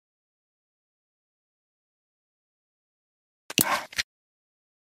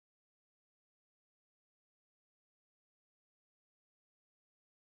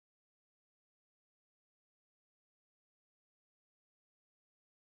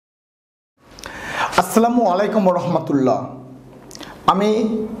আসসালামু আলাইকুম রহমতুল্লাহ। আমি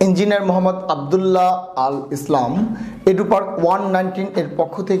ইঞ্জিনিয়ার মোহাম্মদ আবদুল্লাহ আল ইসলাম এডুপার্ক 119 এর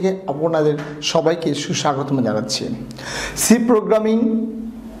পক্ষ থেকে আপনাদের সবাইকে সুস্বাগতম জানাচ্ছি। সি প্রোগ্রামিং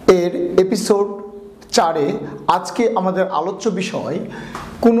এর এপিসোড 4-এ আজকে আমাদের আলোচ্য বিষয়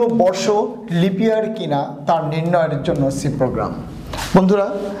কোনো বর্ষ লিপিয়ার কিনা তার নির্ণয়ের জন্য সি প্রোগ্রাম। বন্ধুরা,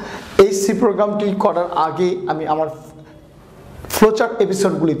 এই সি প্রোগ্রামটি করার আগে আমি আমার ফ্লোচার্ট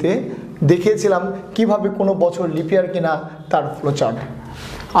এপিসোডগুলিতে দেখিয়েছিলাম কিভাবে কোনো বছর লিপিয়ার কিনা তার ফ্লোচার্ট।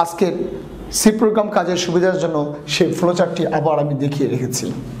 আজকের সি প্রোগ্রাম কাজের সুবিধার জন্য সেই ফ্লোচার্টটি আবার আমি দেখিয়ে রেখেছি।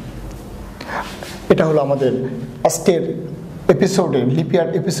 এটা হলো আমাদের আজকের এপিসোডের লিপিয়ার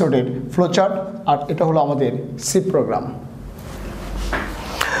এপিসোডের ফ্লোচার্ট, আর এটা হলো আমাদের সি প্রোগ্রাম।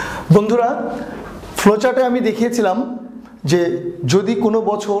 বন্ধুরা, ফ্লোচার্টে আমি দেখিয়েছিলাম যে যদি কোনো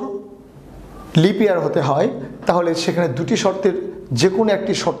বছর লিপিয়ার হতে হয় তাহলে সেখানে দুটি শর্তের যে কোনো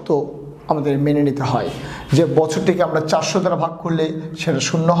একটি শর্ত আমাদের মেনে নিতে হয়, যে বছরটিকে আমরা 400 দ্বারা ভাগ করলে সেটা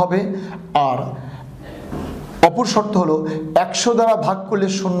 0 হবে, আর অপর শর্ত হলো 100 দ্বারা ভাগ করলে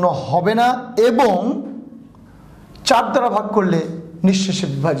 0 হবে না এবং 4 দ্বারা ভাগ করলে নিঃশেষে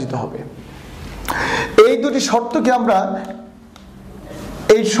বিভাজিত হবে। এই দুটি শর্তকে আমরা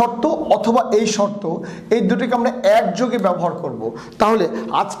এই শর্ত অথবা এই শর্ত এই দুটিকে আমরা একযোগে ব্যবহার করব। তাহলে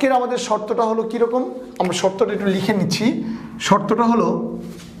আজকের আমাদের শর্তটা হলো কীরকম, আমরা শর্তটা একটু লিখে নিচ্ছি। শর্তটা হলো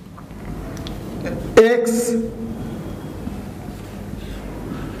x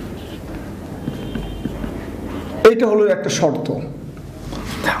এইটা হলো একটা শর্ত,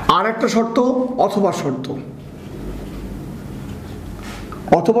 আর একটা শর্ত অথবা শর্ত।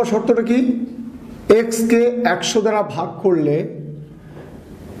 অথবা শর্তটা কি, x কে 100 দ্বারা ভাগ করলে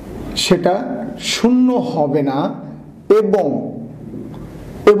সেটা 0 হবে না এবং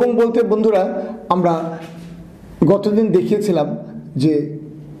এবং বলতে বন্ধুরা আমরা গতদিন দেখিয়েছিলাম যে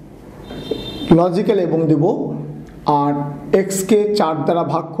লজিক্যাল এবং দেব, আর x কে 4 দ্বারা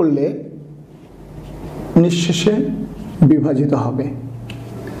ভাগ করলে নিঃশেষে বিভাজিত হবে।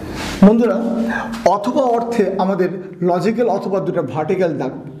 বন্ধুরা, অথবা অর্থে আমাদের লজিক্যাল অথবা দুটো ভার্টিক্যাল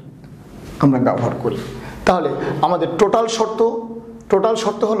দাগ আমরা ব্যবহার করি। তাহলে আমাদের টোটাল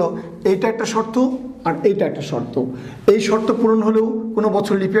শর্ত হলো এইটা একটা শর্ত আর এইটা একটা শর্ত। এই শর্ত পূরণ হলেও কোনো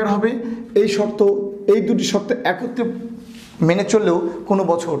বছর লিপিয়ার হবে, এই দুটি শর্ত একত্রে মেনে চললেও কোনো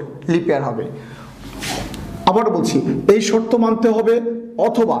বছর লিপিয়ার হবে। আবারও বলছি, এই শর্ত মানতে হবে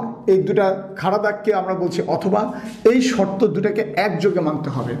অথবা এই দুটা খাড়া দাগকে আমরা বলছি অথবা, এই শর্ত দুটাকে একযোগে মানতে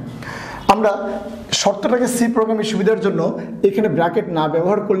হবে। আমরা শর্তটাকে সি প্রোগ্রামের সুবিধার জন্য এখানে ব্র্যাকেট না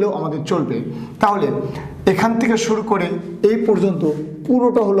ব্যবহার করলেও আমাদের চলবে। তাহলে এখান থেকে শুরু করে এই পর্যন্ত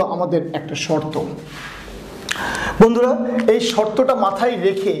পুরোটা হলো আমাদের একটা শর্ত। বন্ধুরা, এই শর্তটা মাথায়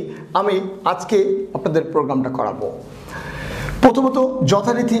রেখে আমি আজকে আপনাদের প্রোগ্রামটা করাবো। প্রথমত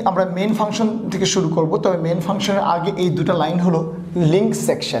যথারীতি আমরা মেন ফাংশন থেকে শুরু করব, তবে মেন ফাংশনের আগে এই দুটো লাইন হলো লিঙ্ক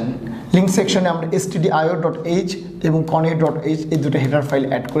সেকশনে আমরা stdio.h এবং conio.h এই দুটো হেডার ফাইল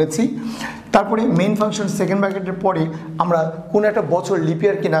অ্যাড করেছি। তারপরে মেন ফাংশন সেকেন্ড ব্র্যাকেটের পরে আমরা কোনো একটা বছর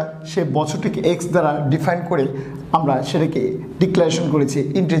লিপিয়ার কিনা সে বছরটিকে x দ্বারা ডিফাইন করে আমরা সেটাকে ডিক্লারেশন করেছি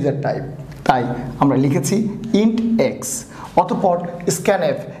ইন্টিজার টাইপ, তাই আমরা লিখেছি int x। অতঃপর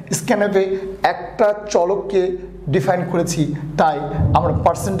স্ক্যানএফে একটা চলককে ডিফাইন করেছি, তাই আমরা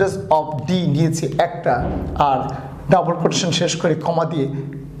 %d নিয়েছি একটা, আর ডাবল কোটেশন শেষ করে কমা দিয়ে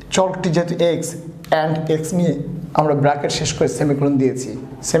চলকটি যেহেতু x অ্যান্ড x নিয়ে আমরা ব্র্যাকেট শেষ করে সেমিকোলন দিয়েছি।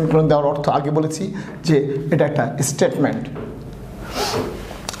 সেমিকোলন দেওয়ার অর্থ আগে বলেছি যে এটা একটা স্টেটমেন্ট।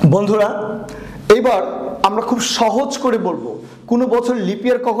 বন্ধুরা, এবার আমরা খুব সহজ করে বলবো কোনো বছর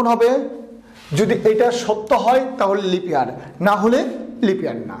লিপিয়ার কখন হবে। যদি এটা সত্য হয় তাহলে লিপিয়ার, না হলে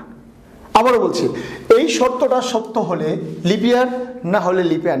লিপিয়ার না। আবারও বলছি, এই শর্তটা সত্য হলে লিপিয়ার, না হলে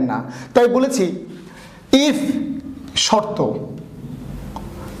লিপিয়ার না। তাই বলেছি ইফ শর্ত,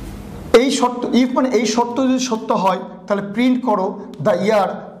 ইফ মানে এই শর্ত যদি সত্য হয় তাহলে প্রিন্ট করো the year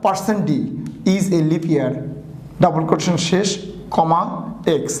 %d is a leap year, double quotation শেষ কমা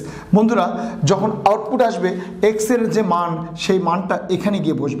x। বন্ধুরা, যখন আউটপুট আসবে x এর যে মান সেই মানটা এখানে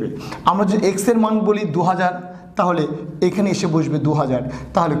গিয়ে বসবে। আমরা যদি x এর মান বলি 2000, তাহলে এখানে এসে বসবে 2000,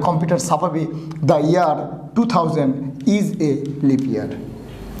 তাহলে computer ছাপাবে the year 2000 is a leap ইয়ার।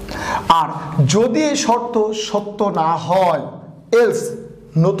 আর যদি এই শর্ত সত্য না হয়, এলস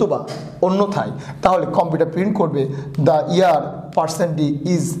নতুবা অন্যথায়, তাহলে কম্পিউটার প্রিন্ট করবে the year %d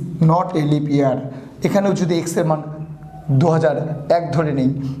is not a leap ইয়ার। এখানেও যদি x এর মান 2001 ধরে নেই,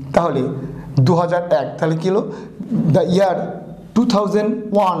 তাহলে 2001, তাহলে কি হলো? The year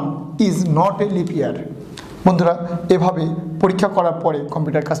 2001 is not a leap ইয়ার। বন্ধুরা এভাবে পরীক্ষা করার পরে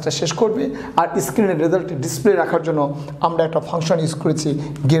কম্পিউটার কাজটা শেষ করবে। আর স্ক্রিনের রেজাল্ট ডিসপ্লে রাখার জন্য আমরা একটা ফাংশন ইউজ করেছি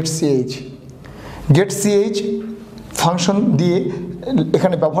get.ch ফাংশন দিয়ে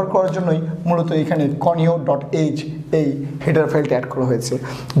এখানে ব্যবহার করার জন্যই মূলত এখানে conio.h এই হেডার ফাইলটা অ্যাড করা হয়েছে।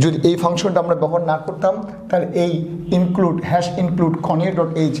 যদি এই ফাংশনটা আমরা ব্যবহার না করতাম তাহলে এই #include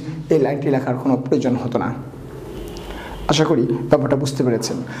conio.h এই লাইনটি লেখার কোনো প্রয়োজন হতো না। আশা করি ব্যাপারটা বুঝতে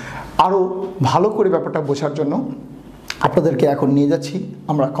পেরেছেন। আরও ভালো করে ব্যাপারটা বোঝার জন্য আপনাদেরকে এখন নিয়ে যাচ্ছি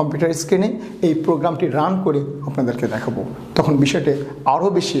আমরা কম্পিউটার স্ক্রিনে, এই প্রোগ্রামটি রান করে আপনাদেরকে দেখাবো, তখন বিষয়টি আরও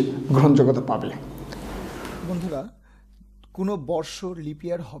বেশি গ্রহণযোগ্যতা পাবে। বন্ধুরা, কোনো বর্ষ লিপ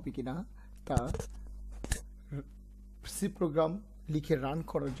ইয়ার হবে কিনা তা সি প্রোগ্রাম লিখে রান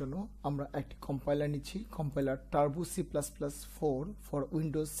করার জন্য আমরা একটি কম্পাইলার নিচ্ছি, compiler turbo C++4 for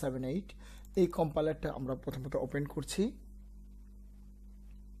Windows 7-8। এই কম্পাইলারটা আমরা প্রথমত ওপেন করছি।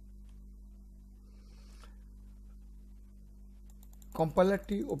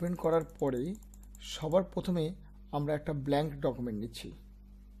 কম্পাইলারটি ওপেন করার পরে সবার প্রথমে আমরা একটা ব্ল্যাঙ্ক ডকুমেন্ট নিচ্ছি।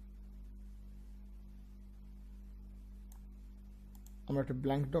 আমরা একটা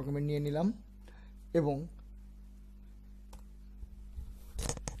ব্ল্যাঙ্ক ডকুমেন্ট নিয়ে নিলাম এবং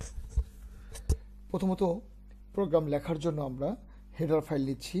প্রথমত প্রোগ্রাম লেখার জন্য আমরা হেডার ফাইল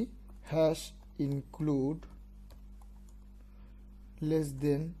নিচ্ছি #include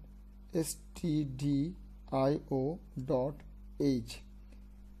stdio.h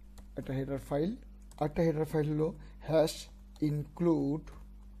একটা হেডার ফাইল। আরেকটা হেডার ফাইল হলো #include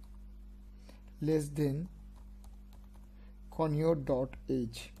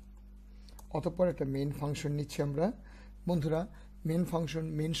conio.h। অতঃপর একটা মেইন ফাংশন নিচ্ছি আমরা। বন্ধুরা, মেইন ফাংশন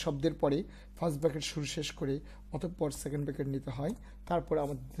মেইন শব্দের পরে ফার্স্ট ব্র্যাকেট শুরু শেষ করে অতঃপর সেকেন্ড ব্র্যাকেট নিতে হয়। তারপরে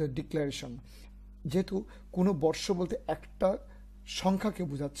আমাদের ডিক্লারেশন, যেহেতু কোনো বর্ষ বলতে একটা সংখ্যাকে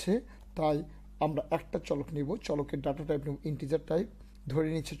বোঝাচ্ছে তাই আমরা একটা চলক নেব, চলকের ডাটা টাইপ নেব ইন্টিজার টাইপ, ধরে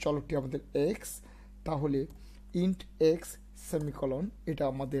নিচ্ছে চলকটি আমাদের এক্স, তাহলে ইন্ট এক্স সেমিকলন, এটা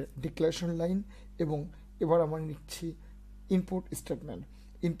আমাদের ডিক্লারেশন লাইন। এবং এবার আমরা নিচ্ছি ইনপুট স্টেটমেন্ট।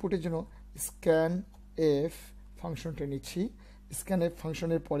 ইনপুটের জন্য স্ক্যান এফ ফাংশনটা নিচ্ছি। স্ক্যান এফ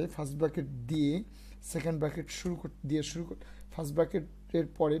ফাংশনের পরে ফার্স্ট ব্র্যাকেট দিয়ে সেকেন্ড ব্র্যাকেট শুরু ফার্স্ট ব্র্যাকেটের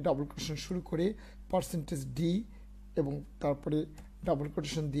পরে ডাবল কোটেশন শুরু করে %d এবং তারপরে ডাবল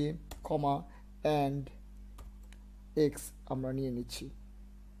কোটেশন দিয়ে কমা অ্যান্ড এক্স আমরা নিয়ে নিচ্ছি।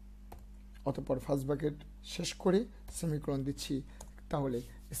 অতঃপর ফার্স্ট ব্র্যাকেট শেষ করে সেমিকোলন দিচ্ছি, তাহলে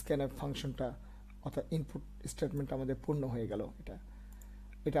স্ক্যানএফ ফাংশনটা অর্থাৎ ইনপুট স্টেটমেন্ট আমাদের পূর্ণ হয়ে গেল।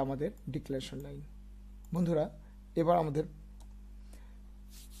 এটা আমাদের ডিক্লারেশন লাইন। বন্ধুরা, এবার আমাদের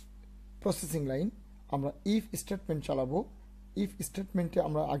প্রসেসিং লাইন। আমরা ইফ স্টেটমেন্ট চালাবো। ইফ স্টেটমেন্টে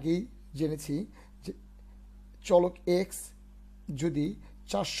আমরা আগেই জেনেছি যে চলক এক্স যদি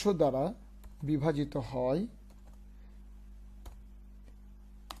 400 দ্বারা বিভাজিত হয়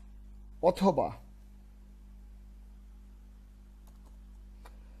অথবা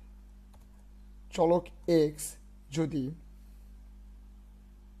চলক এক্স যদি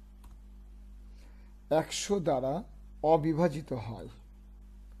 100 দ্বারা অবিভাজিত হয়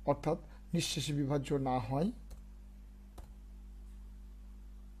অর্থাৎ নিঃশেষে বিভাজ্য না হয়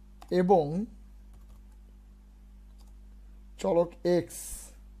এবং চলক এক্স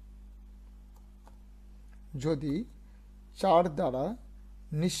যদি 4 দ্বারা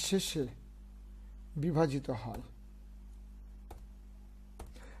নিঃশেষে বিভাজিত হয়।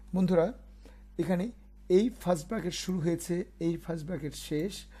 বন্ধুরা, এখানে এই ফার্স্ট ব্র্যাকেট শুরু হয়েছে, এই ফার্স্ট ব্র্যাকেট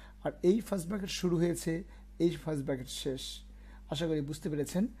শেষ, আর এই ফার্স্ট ব্র্যাকেট শুরু হয়েছে, এই ফার্স্ট ব্র্যাকেট শেষ। আশা করি বুঝতে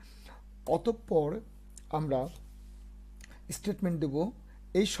পেরেছেন। অতঃপর আমরা স্টেটমেন্ট দেব,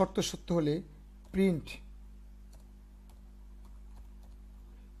 এই শর্ত সত্য হলে প্রিন্ট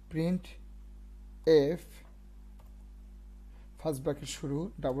এফ ফার্স্ট ব্র্যাকেট শুরু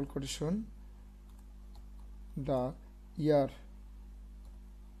double quotation the year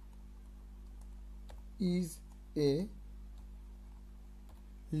is a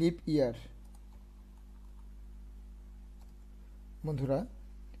leap ইয়ার। বন্ধুরা,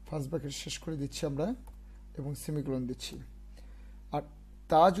 ফার্স্ট ব্র্যাকেট শেষ করে দিচ্ছি আমরা এবং সেমিকোলন দিচ্ছি। আর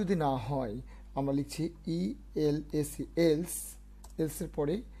তা যদি না হয় আমরা লিখছি ELSE এলসের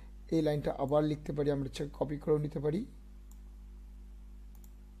পরে এই লাইনটা আবার লিখতে পারি, আমরা ইচ্ছা কপি করেও নিতে পারি।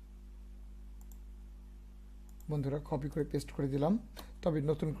 বন্ধুরা, কপি করে পেস্ট করে দিলাম, তবে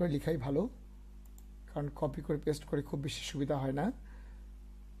নতুন করে লেখাই ভালো, কারণ কপি করে পেস্ট করে খুব বেশি সুবিধা হয় না।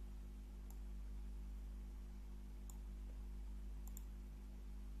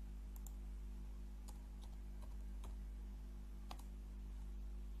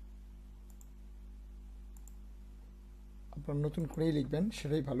 আপনারা নতুন করেই লিখবেন,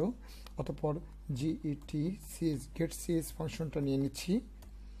 সেটাই ভালো। অতঃপর GET গেট সিএস ফাংশনটা নিয়ে নিচ্ছি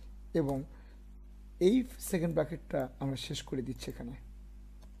এবং এই সেকেন্ড ব্র্যাকেটটা আমরা শেষ করে দিচ্ছি এখানে।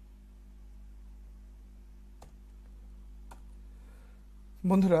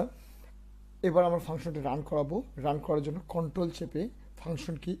 বন্ধুরা, এবার আমরা ফাংশনটা রান করাবো। রান করার জন্য কন্ট্রোল চেপে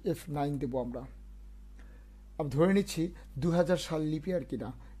ফাংশন কি F9 দেবো আমরা। আমি ধরে নিচ্ছি 2000 সাল লিপ ইয়ার কিনা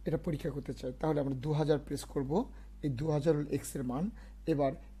এটা পরীক্ষা করতে চাই, তাহলে আমরা 2000 প্রেস করব। এই 2000 হল এক্স এর মান।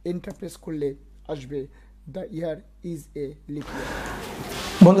 এবার এন্টার প্রেস করলে আসবে the year is a leap ইয়ার।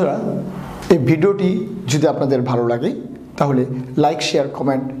 বন্ধুরা, এই ভিডিওটি যদি আপনাদের ভালো লাগে তাহলে লাইক, শেয়ার,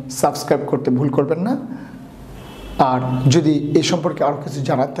 কমেন্ট, সাবস্ক্রাইব করতে ভুল করবেন না। আর যদি এই সম্পর্কে আরও কিছু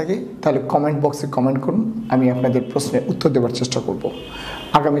জানার থাকে তাহলে কমেন্ট বক্সে কমেন্ট করুন, আমি আপনাদের প্রশ্নের উত্তর দেওয়ার চেষ্টা করব।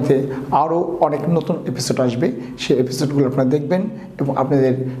 আগামীতে আরও অনেক নতুন এপিসোড আসবে, সেই এপিসোডগুলো আপনারা দেখবেন এবং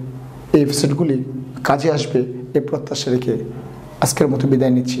আপনাদের এই এপিসোডগুলি কাজে আসবে এই প্রত্যাশা রেখে আজকের মতো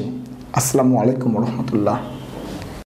বিদায় নিচ্ছি। আসসালামু আলাইকুম রহমতুল্লাহ।